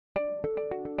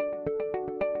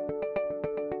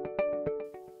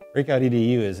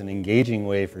BreakoutEDU is an engaging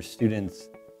way for students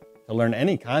to learn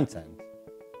any content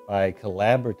by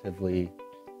collaboratively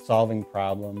solving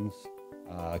problems,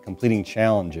 completing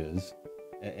challenges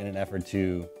in an effort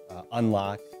to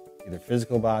unlock either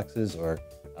physical boxes or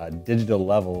digital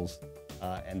levels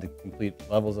and to complete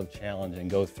levels of challenge and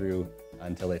go through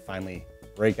until they finally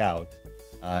break out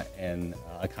and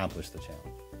accomplish the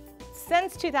challenge.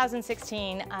 Since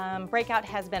 2016, Breakout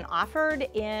has been offered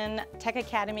in Tech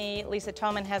Academy. Lisa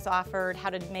Toman has offered how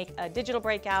to make a digital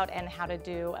breakout and how to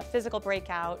do a physical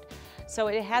breakout. So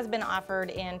it has been offered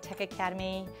in Tech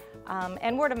Academy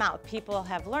and word of mouth. People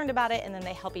have learned about it and then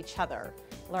they help each other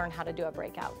learn how to do a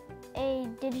breakout. A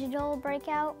digital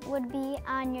breakout would be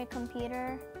on your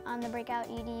computer on the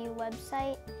BreakoutEDU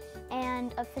website,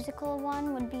 and a physical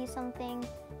one would be something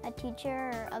a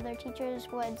teacher or other teachers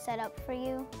would set up for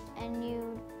you, and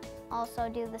you'd also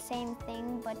do the same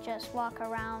thing but just walk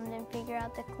around and figure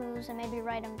out the clues and maybe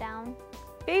write them down.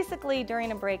 Basically,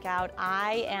 during a breakout,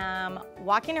 I am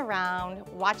walking around,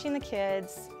 watching the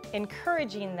kids,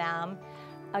 encouraging them.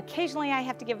 Occasionally I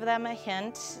have to give them a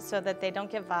hint so that they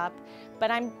don't give up, but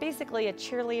I'm basically a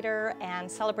cheerleader and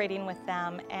celebrating with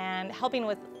them and helping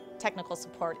with technical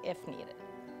support if needed.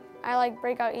 I like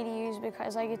BreakoutEDUs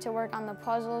because I get to work on the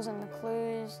puzzles and the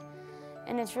clues,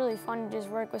 and it's really fun to just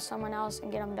work with someone else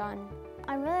and get them done.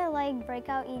 I really like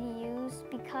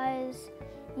BreakoutEDUs because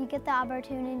you get the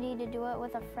opportunity to do it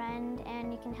with a friend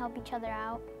and you can help each other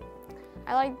out.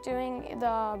 I like doing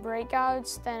the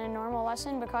breakouts than a normal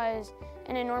lesson because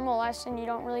in a normal lesson you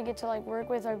don't really get to work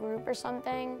with a group or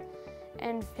something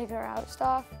and figure out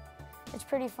stuff. It's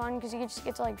pretty fun because you just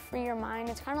get to free your mind.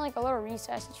 It's kind of like a little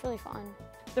recess. It's really fun.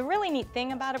 The really neat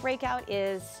thing about a breakout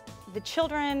is the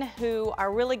children who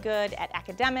are really good at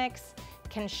academics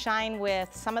can shine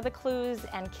with some of the clues,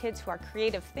 and kids who are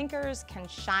creative thinkers can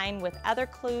shine with other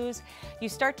clues. You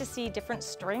start to see different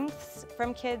strengths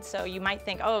from kids, so you might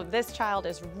think, oh, this child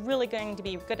is really going to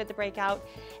be good at the breakout,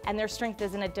 and their strength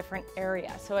is in a different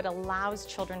area. So it allows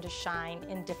children to shine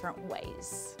in different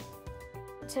ways.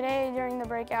 Today during the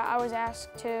breakout, I was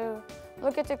asked to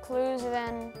look at the clues and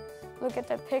then look at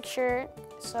the picture.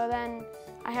 So then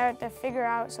I had to figure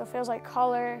out, so it feels like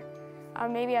color.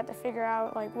 Maybe I have to figure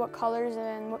out what colors and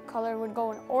then what color would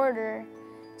go in order.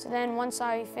 So then once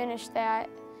I finish that,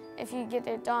 if you get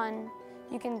it done,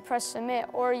 you can press submit,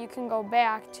 or you can go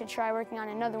back to try working on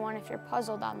another one if you're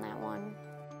puzzled on that one.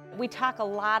 We talk a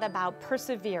lot about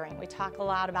persevering. We talk a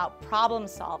lot about problem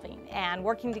solving and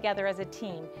working together as a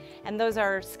team. And those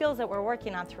are skills that we're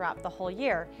working on throughout the whole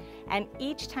year. And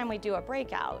each time we do a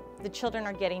breakout, the children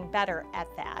are getting better at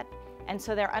that. And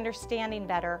so they're understanding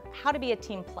better how to be a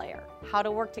team player, how to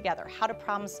work together, how to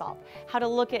problem solve, how to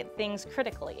look at things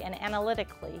critically and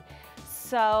analytically.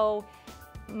 So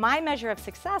my measure of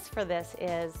success for this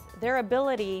is their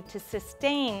ability to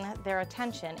sustain their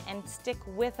attention and stick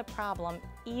with a problem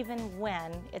even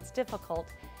when it's difficult.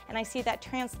 And I see that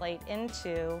translate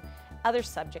into other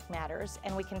subject matters,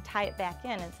 and we can tie it back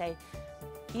in and say,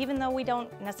 even though we don't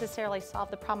necessarily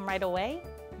solve the problem right away,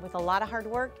 with a lot of hard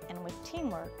work and with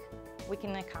teamwork, we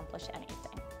can accomplish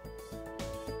anything.